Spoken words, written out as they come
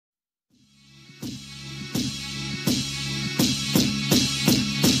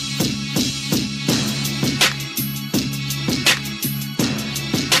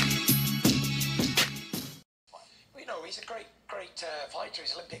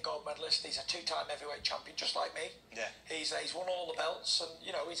Olympic gold medalist. He's a two-time heavyweight champion, just like me. Yeah. He's won all the belts, and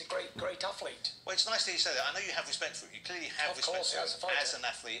you know he's a great athlete. Well, it's nice that you say that. I know you have respect for him. You clearly have respect for him as an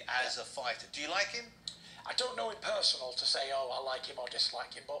athlete, as a fighter. Do you like him? I don't know him personal to say, oh, I like him or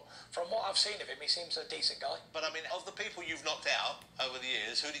dislike him, but from what I've seen of him, he seems a decent guy. But I mean, of the people you've knocked out over the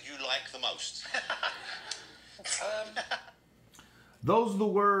years, who did you like the most? Those are the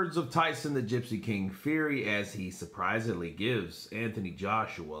words of Tyson the Gypsy King Fury as he surprisingly gives Anthony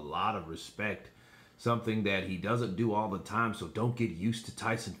Joshua a lot of respect. Something that he doesn't do all the time, so don't get used to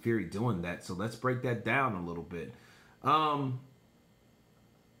Tyson Fury doing that. So let's break that down a little bit.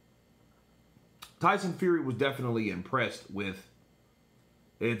 Tyson Fury was definitely impressed with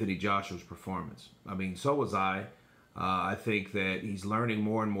Anthony Joshua's performance. I mean, so was I. I think that he's learning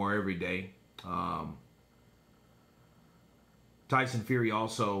more and more every day. Tyson Fury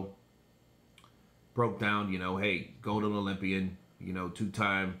also broke down, you know, hey, golden Olympian, you know,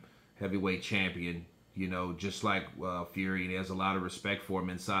 two-time heavyweight champion, you know, just like Fury, and he has a lot of respect for him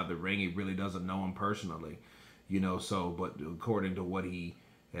inside the ring. He really doesn't know him personally, you know, so, but according to what he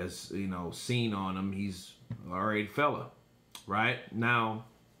has, you know, seen on him, he's an all-right fella, right? Now,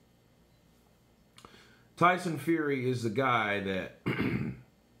 Tyson Fury is the guy that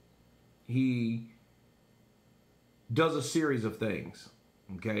he does a series of things,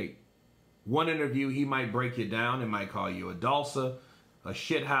 okay? One interview, he might break you down and might call you a dulsa, a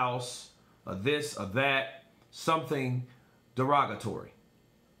shithouse, a this, a that, something derogatory.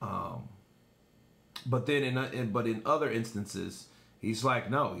 But then in other instances, he's like,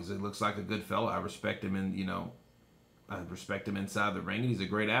 no, he looks like a good fella. I respect him, and you know, I respect him inside the ring, and he's a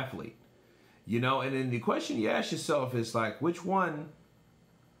great athlete. You know, and then the question you ask yourself is like, which one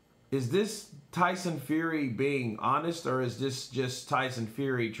is this? Tyson Fury being honest, or is this just Tyson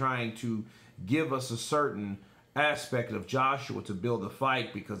Fury trying to give us a certain aspect of Joshua to build a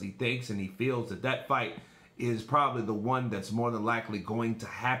fight because he thinks and he feels that that fight is probably the one that's more than likely going to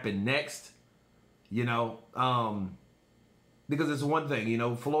happen next? You know, because it's one thing, you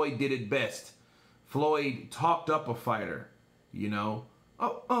know, Floyd did it best. Floyd talked up a fighter, you know.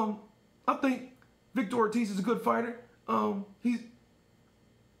 Oh, I think Victor Ortiz is a good fighter.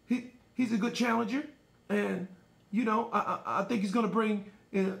 He's a good challenger, and you know, I think he's gonna bring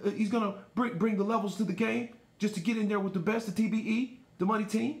bring the levels to the game just to get in there with the best, the TBE, the money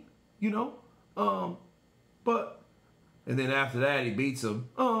team, you know. But and then after that, he beats him.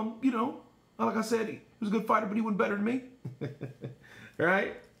 You know, like I said, he was a good fighter, but he wasn't better than me.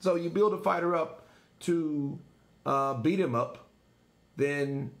 Right? So you build a fighter up to beat him up,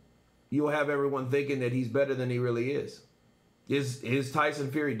 then you'll have everyone thinking that he's better than he really is. Is Tyson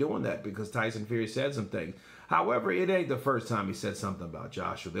Fury doing that? Because Tyson Fury said some things. However, it ain't the first time he said something about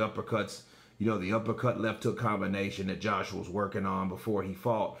Joshua. The uppercuts, you know, the uppercut left hook combination that Joshua was working on before he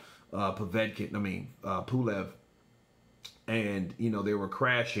fought Pulev. And, you know, they were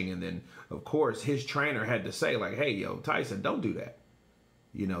crashing. And then, of course, his trainer had to say, like, hey, yo, Tyson, don't do that.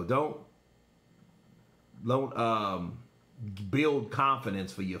 You know, don't build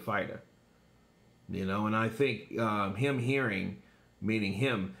confidence for your fighter. You know, and I think him hearing, meaning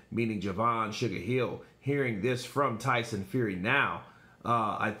Javon Sugar Hill, hearing this from Tyson Fury now,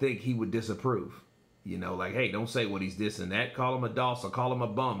 I think he would disapprove. You know, like, hey, don't say what he's this and that. Call him a dulsa, call him a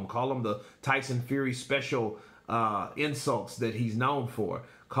bum, call him the Tyson Fury special insults that he's known for.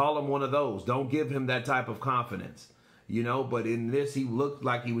 Call him one of those. Don't give him that type of confidence. You know, but in this, he looked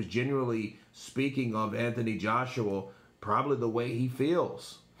like he was genuinely speaking of Anthony Joshua, probably the way he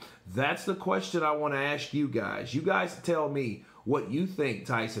feels. That's the question I want to ask you guys. You guys tell me what you think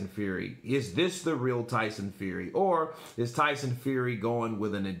Tyson Fury. Is this the real Tyson Fury? Or is Tyson Fury going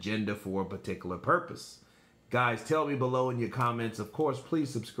with an agenda for a particular purpose? Guys, tell me below in your comments. Of course, please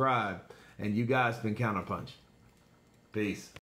subscribe. And you guys been Counterpunch. Peace.